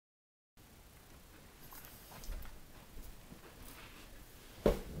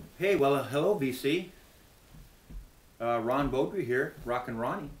Hey, well, hello, VC. Ron Beaudry here, Rockin'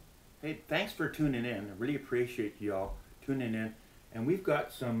 Ronnie. Hey, thanks for tuning in. I really appreciate y'all tuning in. And we've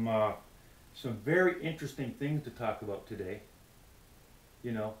got some very interesting things to talk about today.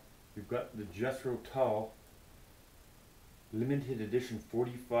 You know, we've got the Jethro Tull limited edition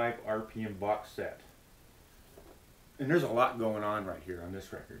 45 RPM box set. And there's a lot going on right here on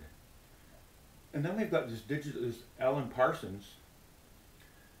this record. And then we've got this Alan Parsons,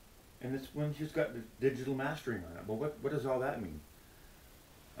 and this one's just got the digital mastering on it. Well, what does all that mean?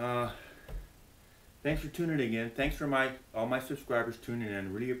 Thanks for tuning in. Thanks for all my subscribers tuning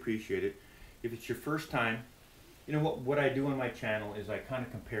in. Really appreciate it. If it's your first time, you know what I do on my channel is I kind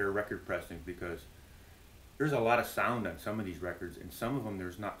of compare record pressings, because there's a lot of sound on some of these records, and some of them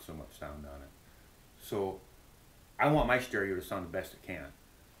there's not so much sound on it. So I want my stereo to sound the best it can.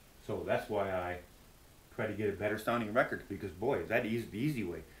 So that's why I try to get a better sounding record, because boy, that is the easy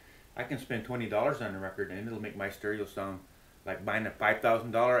way. I can spend $20 on a record and it'll make my stereo sound like buying a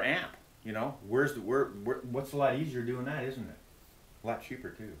 $5,000 amp. You know, what's a lot easier doing that, isn't it? A lot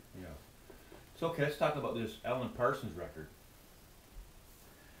cheaper too. You know. So okay, let's talk about this Alan Parsons record.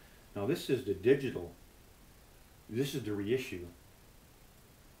 Now this is the digital. This is the reissue.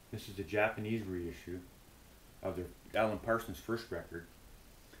 This is the Japanese reissue of the Alan Parsons first record,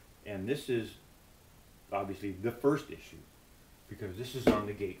 and this is obviously the first issue, because this is on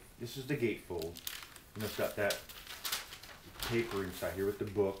the gate. This is the gatefold, and it's got that paper inside here with the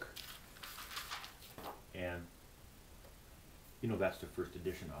book, and you know that's the first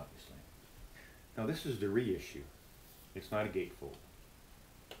edition, obviously. Now this is the reissue. It's not a gatefold,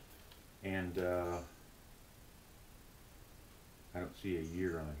 and I don't see a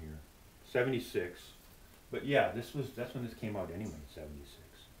year on here. 76. But yeah, that's when this came out anyway, 76.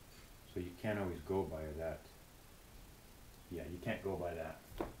 So you can't always go by that. Yeah, you can't go by that.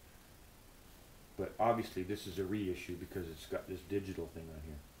 But obviously this is a reissue because it's got this digital thing on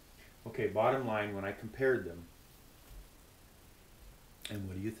here. Okay, bottom line, when I compared them, and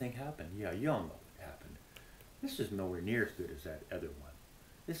what do you think happened? Yeah, you all know what happened. This is nowhere near as good as that other one.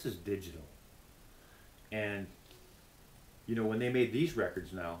 This is digital. And you know, when they made these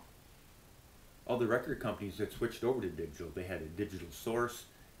records now, all the record companies that switched over to digital, they had a digital source,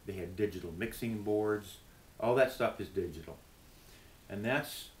 they had digital mixing boards, all that stuff is digital. And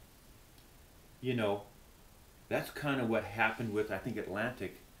that's, you know, that's kind of what happened with, I think,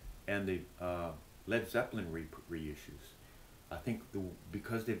 Atlantic and the Led Zeppelin reissues. I think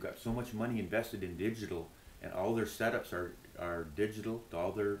because they've got so much money invested in digital, and all their setups are digital,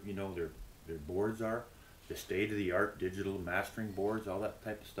 all their, you know, their boards are, the state-of-the-art digital mastering boards, all that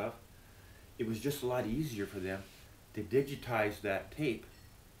type of stuff. It was just a lot easier for them to digitize that tape,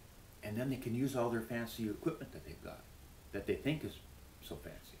 and then they can use all their fancy equipment that they've got, that they think is so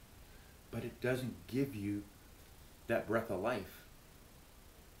fancy. But it doesn't give you that breath of life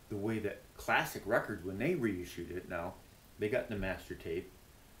the way that classic records, when they reissued it now, they got the master tape,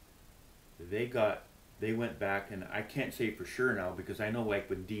 they went back, and I can't say for sure now, because I know like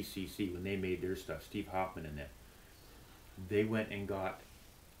with DCC, when they made their stuff, Steve Hoffman and them, they went and got,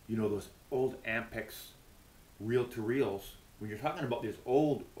 you know, those old Ampex reel-to-reels. When you're talking about these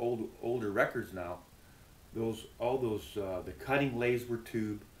older records now, all those the cutting lathes were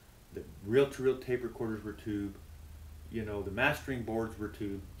tube, the reel-to-reel tape recorders were tube, you know, the mastering boards were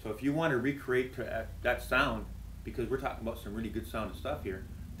tube. So if you want to recreate that sound, because we're talking about some really good sounding stuff here,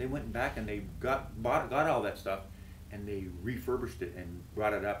 they went back and they got all that stuff, and they refurbished it and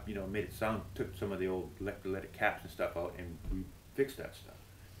brought it up, you know, made it sound, took some of the old electrolytic caps and stuff out, and we fixed that stuff.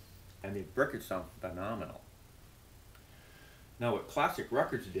 And the records sound phenomenal. Now what Classic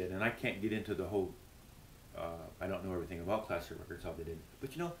Records did, and I can't get into the whole, I don't know everything about Classic Records, how they did,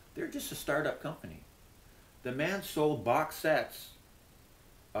 but you know, they're just a startup company. The man sold box sets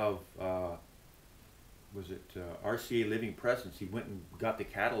of, was it RCA Living Presence. He went and got the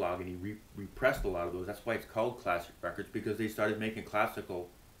catalog and he repressed a lot of those. That's why it's called Classic Records, because they started making classical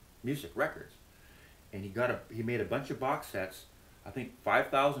music records. And he made a bunch of box sets, I think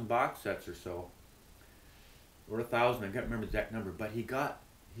 5,000 box sets or so, or 1,000, I can't remember the exact number, but he got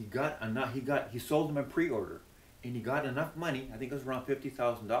enough, he sold them in pre-order, and he got enough money, I think it was around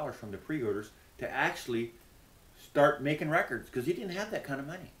 $50,000 from the pre-orders, to actually start making records, because he didn't have that kind of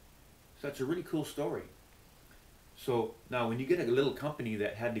money. So that's a really cool story. So now when you get a little company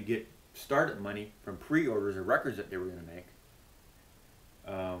that had to get startup money from pre-orders of records that they were going to make,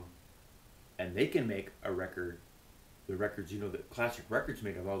 and they can make a record, the records, you know, that Classic Records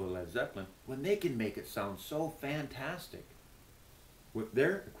made of all the Led Zeppelin, when they can make it sound so fantastic with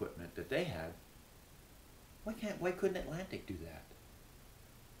their equipment that they had, why couldn't Atlantic do that?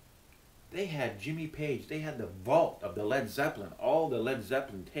 They had Jimmy Page. They had the vault of the Led Zeppelin, all the Led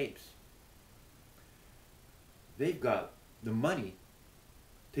Zeppelin tapes. They've got the money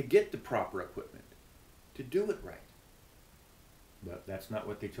to get the proper equipment, to do it right. But that's not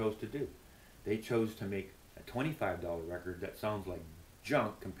what they chose to do. They chose to make a $25 record that sounds like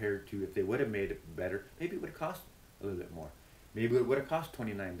junk compared to if they would have made it better, maybe it would have cost a little bit more. Maybe it would have cost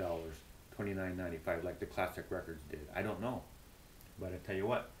 $29, $29.95 like the classic records did. I don't know. But I tell you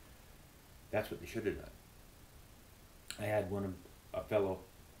what, that's what they should have done. I had a fellow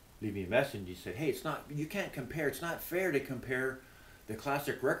leave me a message. He said, hey, it's not, you can't compare, it's not fair to compare the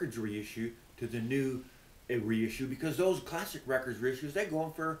classic records reissue to the new reissue, because those classic records reissues, they go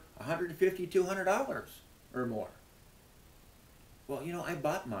on for $150, $200 or more. Well, you know, I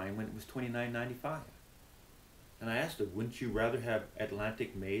bought mine when it was $29.95. And I asked him, wouldn't you rather have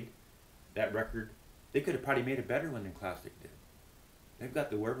Atlantic made that record? They could have probably made a better one than Classic did. They've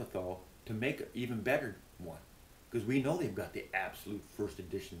got the wherewithal to make an even better one. Because we know they've got the absolute first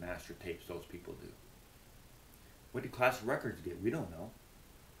edition master tapes, those people do. What did Classic Records get? We don't know.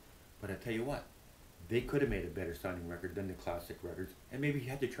 But I tell you what, they could have made a better sounding record than the Classic Records, and maybe you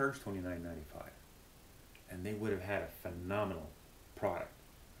had to charge $29.95. And they would have had a phenomenal product,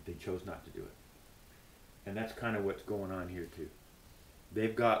 but they chose not to do it. And that's kind of what's going on here too.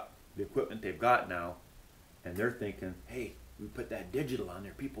 They've got the equipment they've got now, and they're thinking, hey, we put that digital on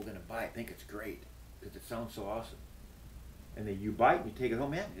there, people are going to buy it, think it's great, because it sounds so awesome. And then you buy it and you take it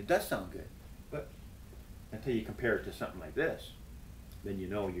home, man, it does sound good. But until you compare it to something like this, then you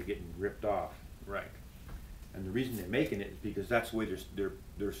know you're getting ripped off. Right. And the reason they're making it is because that's the way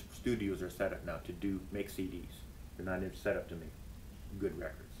their studios are set up now, to make CDs. They're not set up to make good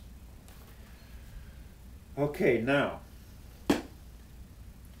records. Okay, now,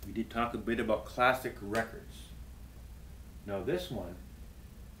 we did talk a bit about classic records. Now this one,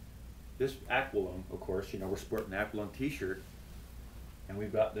 this Aqualung, of course, you know, we're sporting the Aqualung t-shirt, and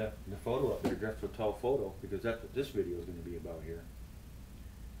we've got the photo up there, Jethro Tull photo, because that's what this video is going to be about here.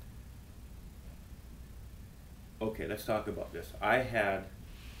 Okay, let's talk about this. I had,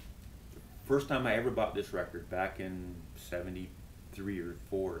 first time I ever bought this record back in 73 or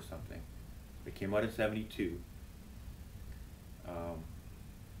 4 or something. It came out in 72.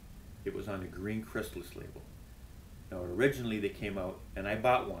 It was on the Green Chrysalis label. Now originally they came out, and I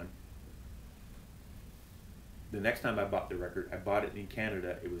bought one. The next time I bought the record, I bought it in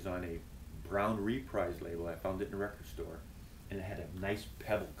Canada. It was on a brown reprise label. I found it in a record store, and it had a nice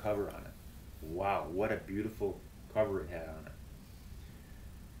pebble cover on it. Wow, what a beautiful cover it had on it.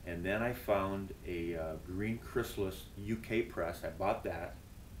 And then I found a Green Chrysalis UK press. I bought that.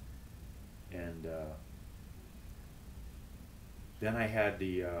 And then I had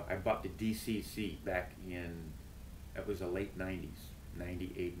I bought the DCC back in, it was the late 90s,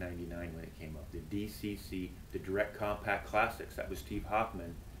 98, 99 when it came up. The DCC, the Direct Compact Classics, that was Steve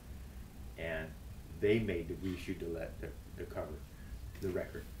Hoffman, and they made the reissue to let the cover, the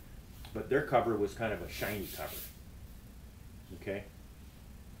record. But their cover was kind of a shiny cover, okay?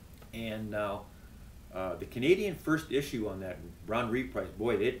 And now, the Canadian first issue on that brown reprise,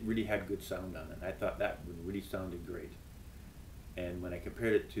 boy, it really had good sound on it. I thought that really sounded great. And when I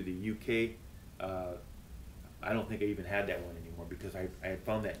compared it to the UK, I don't think I even had that one anymore, because I had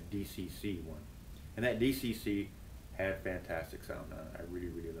found that DCC one. And that DCC had fantastic sound on it. I really,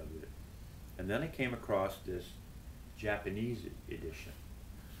 really loved it. And then I came across this Japanese edition.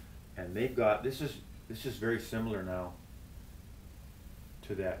 And they've got, this is very similar now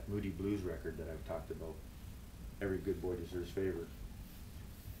to that Moody Blues record that I've talked about, Every Good Boy Deserves Favor.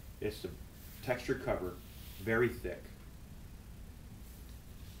 It's a textured cover, very thick,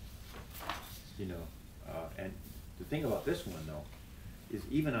 you know, and the thing about this one though is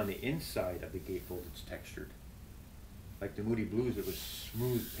even on the inside of the gatefold it's textured. Like the Moody Blues, it was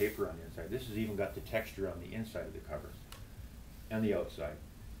smooth paper on the inside. This has even got the texture on the inside of the cover and the outside,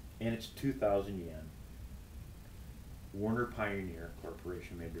 and it's 2,000 yen. Warner Pioneer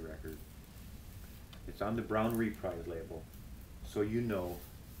Corporation made the record. It's on the brown reprise label, so you know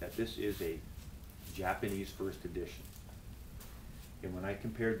that this is a Japanese first edition. And when I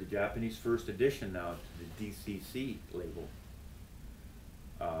compared the Japanese first edition now to the DCC label,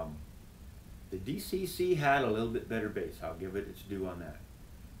 the DCC had a little bit better bass. I'll give it its due on that.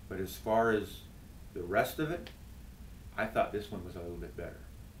 But as far as the rest of it, I thought this one was a little bit better.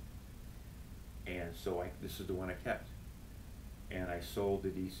 And so this is the one I kept. And I sold the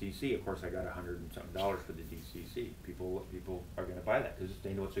DCC. Of course, I got $100 and something for the DCC. People are going to buy that because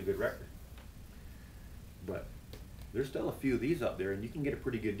they know it's a good record. But there's still a few of these out there, and you can get a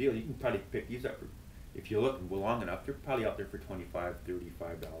pretty good deal. You can probably pick these up for if you look long enough, they're probably out there for $25, $35,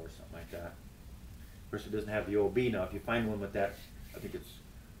 something like that. Of course, it doesn't have the OB now. If you find one with that, I think it's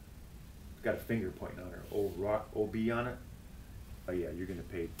got a finger pointing on it, old rock OB on it. Oh yeah, you're going to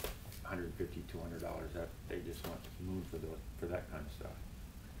pay $150, $200. That they just want moon for that kind of stuff.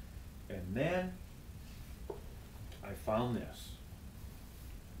 And then I found this,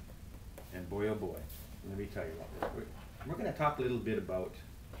 and boy oh boy, let me tell you what. We're going to talk a little bit about.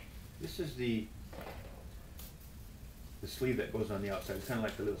 This is the sleeve that goes on the outside. It's kind of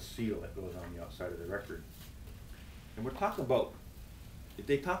like the little seal that goes on the outside of the record. And we're talking about,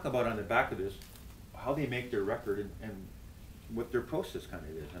 they talk about on the back of this, how they make their record and what their process kind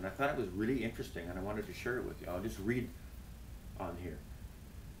of is. And I thought it was really interesting, and I wanted to share it with you. I'll just read on here.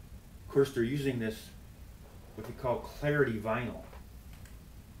 Of course, they're using this, what they call Clarity vinyl.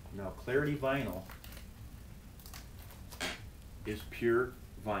 Now, Clarity vinyl is pure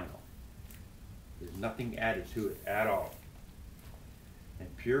vinyl. There's nothing added to it at all.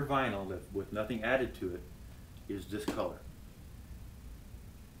 And pure vinyl with nothing added to it is this color.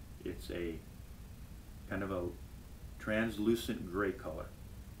 It's a kind of a translucent gray color.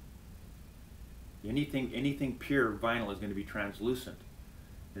 Anything pure vinyl is going to be translucent.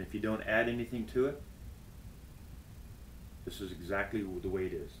 And if you don't add anything to it, this is exactly the way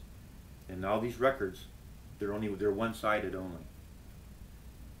it is. And all these records, they're one-sided only.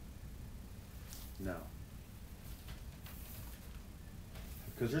 No.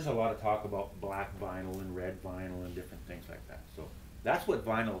 Because there's a lot of talk about black vinyl and red vinyl and different things like that. So that's what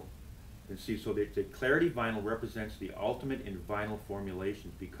vinyl, and see, so the Clarity vinyl represents the ultimate in vinyl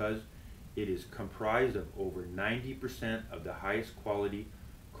formulations because it is comprised of over 90% of the highest quality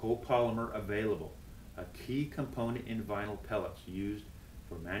copolymer available, a key component in vinyl pellets used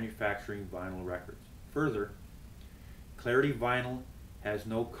for manufacturing vinyl records. Further, Clarity vinyl has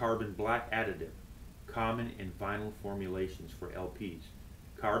no carbon black additive, common in vinyl formulations for LPs.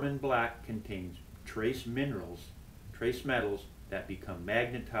 Carbon black contains trace metals that become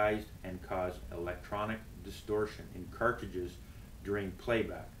magnetized and cause electronic distortion in cartridges during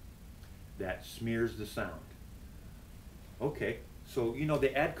playback that smears the sound. Okay, so you know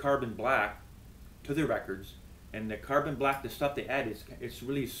they add carbon black to their records, and the carbon black, the stuff they add, it's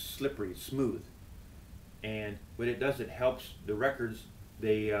really slippery, smooth, and what it does, it helps the records.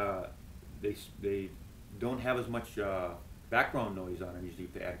 They don't have as much background noise on them usually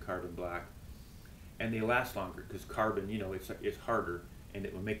if they add carbon black, and they last longer because carbon, you know, it's harder, and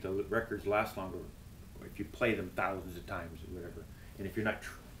it will make the records last longer if you play them thousands of times or whatever, and if you're not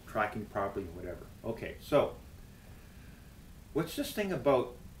tracking properly or whatever. Okay, so what's this thing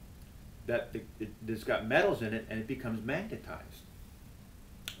about that it's got metals in it and it becomes magnetized?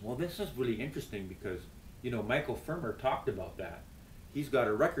 Well, this is really interesting because, you know, Michael Firmer talked about that. He's got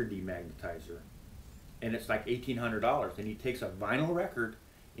a record demagnetizer, and it's like $1,800, and he takes a vinyl record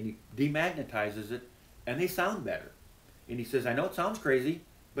and he demagnetizes it, and they sound better. And he says, I know it sounds crazy,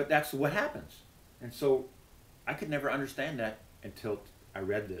 but that's what happens. And so I could never understand that until I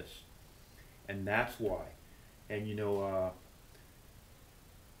read this, and that's why. And you know,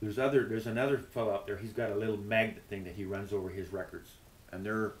 there's another fellow out there. He's got a little magnet thing that he runs over his records, and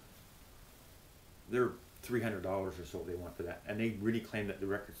they're $300 or so they want for that, and they really claim that the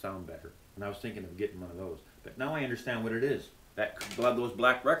records sound better. And I was thinking of getting one of those, but now I understand what it is. Those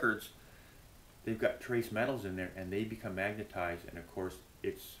black records, they've got trace metals in there, and they become magnetized, and of course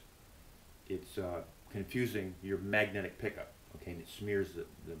it's confusing your magnetic pickup. Okay, and it smears the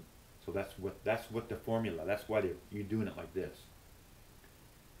so that's what the formula. That's why you're doing it like this.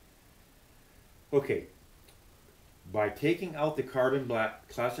 Okay. By taking out the carbon black,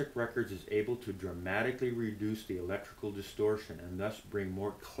 Classic Records is able to dramatically reduce the electrical distortion and thus bring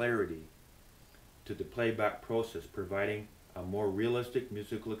more clarity to the playback process, providing a more realistic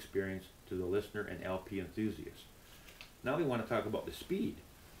musical experience to the listener and LP enthusiast. Now we want to talk about the speed.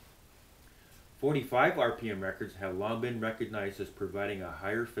 45 RPM records have long been recognized as providing a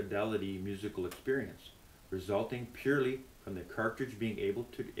higher fidelity musical experience, resulting purely from the cartridge being able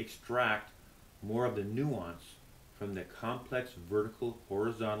to extract more of the nuance from the complex vertical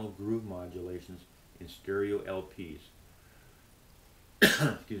horizontal groove modulations in stereo LPs.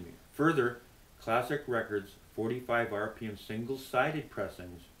 Excuse me. Further, Classic Records 45 RPM single-sided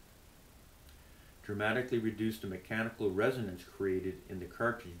pressings dramatically reduce the mechanical resonance created in the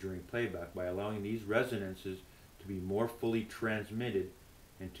cartridge during playback by allowing these resonances to be more fully transmitted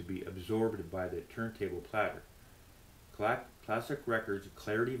and to be absorbed by the turntable platter. Classic Records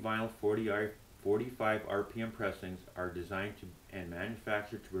Clarity Vinyl 45 RPM pressings are designed and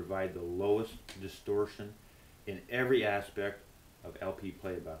manufactured to provide the lowest distortion in every aspect of LP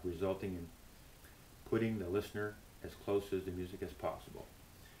playback, resulting in putting the listener as close to the music as possible.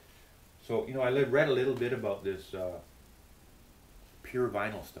 So, you know, I read a little bit about this pure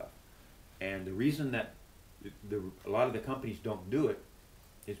vinyl stuff. And the reason that a lot of the companies don't do it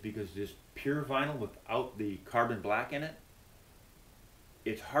is because this pure vinyl without the carbon black in it,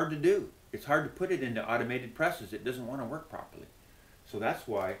 it's hard to do. It's hard to put it into automated presses. It doesn't want to work properly. So that's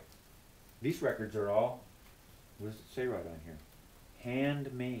why these records are all, what does it say right on here?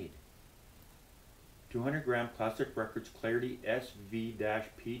 Handmade. 200 gram Classic Records Clarity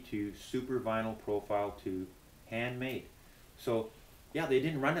SV-PII Super Vinyl Profile 2, handmade. So yeah, they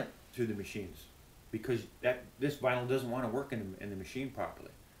didn't run it through the machines because this vinyl doesn't want to work in the machine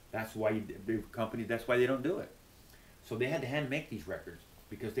properly. That's why that's why they don't do it. So they had to hand make these records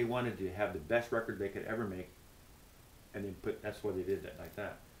because they wanted to have the best record they could ever make, and then that's why they did that like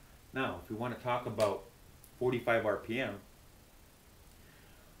that. Now, if we want to talk about 45 RPM,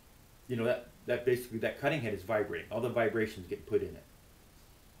 you know, that basically, that cutting head is vibrating. All the vibrations get put in it.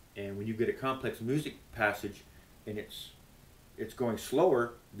 And when you get a complex music passage and it's going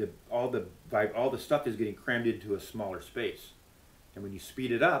slower, all the stuff is getting crammed into a smaller space. And when you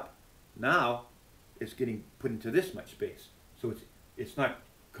speed it up, now it's getting put into this much space. So it's not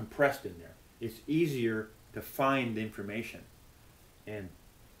compressed in there. It's easier to find information. And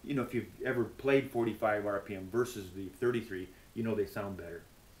you know, if you've ever played 45 RPM versus the 33, you know they sound better.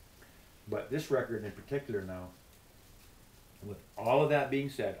 But this record in particular now, with all of that being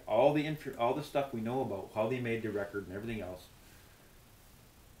said, all the stuff we know about how they made the record and everything else,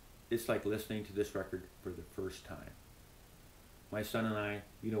 it's like listening to this record for the first time. My son and I,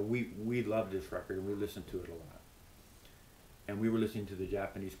 you know, we love this record and we listened to it a lot. And we were listening to the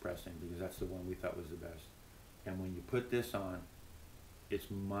Japanese pressing because that's the one we thought was the best. And when you put this on, it's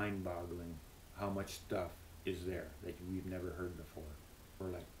mind-boggling how much stuff is there that we've never heard before.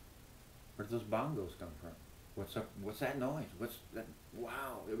 We're like, where do those bongos come from? What's up? What's that noise? What's that?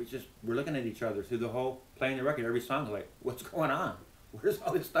 Wow! It was just, we're looking at each other through the whole, playing the record, every song, like, what's going on? Where's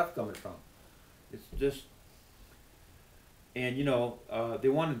all this stuff coming from? It's just, and you know, they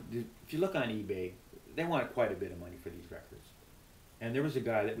wanted, if you look on eBay, they wanted quite a bit of money for these records. And there was a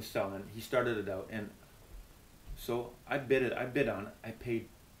guy that was selling, he started it out, and so I bid on it. I paid,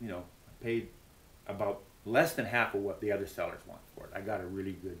 you know, about less than half of what the other sellers want for it. I got a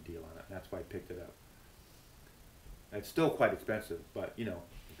really good deal on it. That's why I picked it up. It's still quite expensive, but you know,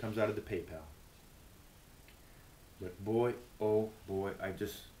 it comes out of the PayPal. But boy, oh boy, I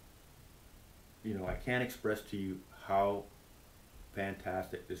just, you know, I can't express to you how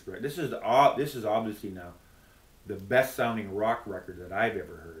fantastic this record. This is obviously now the best sounding rock record that I've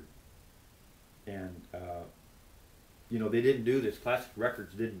ever heard. And you know, they didn't do this. Classic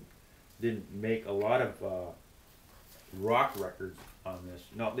Records didn't make a lot of rock records on this.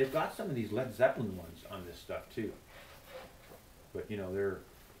 No, they've got some of these Led Zeppelin ones on this stuff too. But you know, they're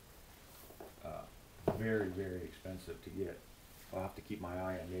very, very expensive to get. I'll have to keep my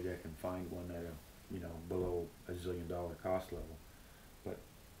eye on. Maybe I can find one at a, you know, below $1 zillion cost level. But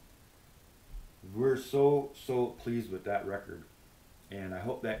we're so pleased with that record, and I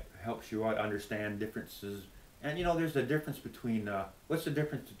hope that helps you out understand differences. And you know, there's a difference between what's the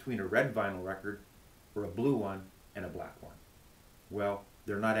difference between a red vinyl record or a blue one and a black one? Well,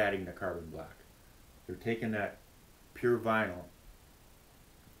 they're not adding the carbon black. They're taking that pure vinyl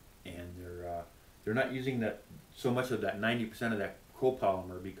and they're not using that so much of that 90% of that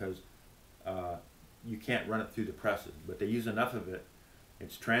copolymer because you can't run it through the presses. But they use enough of it.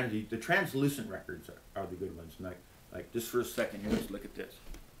 It's the translucent records are the good ones. And like just for a second, here, let's look at this.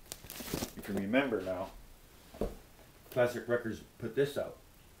 You can remember now. Classic Records put this out,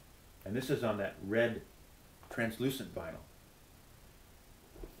 and this is on that red translucent vinyl.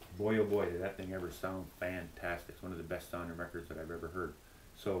 Boy oh boy, did that thing ever sound fantastic. It's one of the best sounding records that I've ever heard.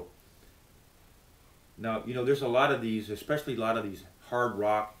 So now, you know, there's a lot of these, especially a lot of these hard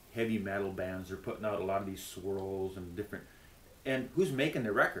rock, heavy metal bands. They're putting out a lot of these swirls and different, and who's making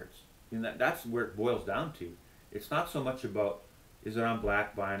the records? And that's where it boils down to. It's not so much about, is it on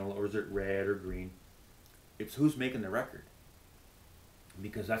black vinyl or is it red or green? It's who's making the record,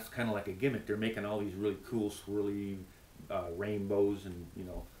 because that's kind of like a gimmick. They're making all these really cool swirly rainbows and, you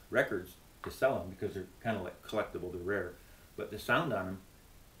know, records to sell them because they're kind of like collectible, they're rare. But the sound on them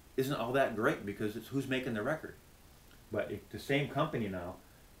isn't all that great because it's who's making the record. But if the same company now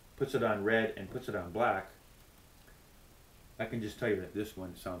puts it on red and puts it on black, I can just tell you that this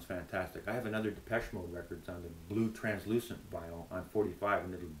one sounds fantastic. I have another Depeche Mode records on the blue translucent vinyl on 45,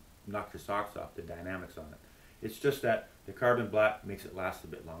 and it'll knock your socks off, the dynamics on it. It's just that the carbon black makes it last a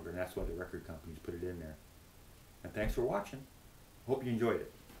bit longer, and that's why the record companies put it in there. And thanks for watching. Hope you enjoyed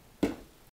it.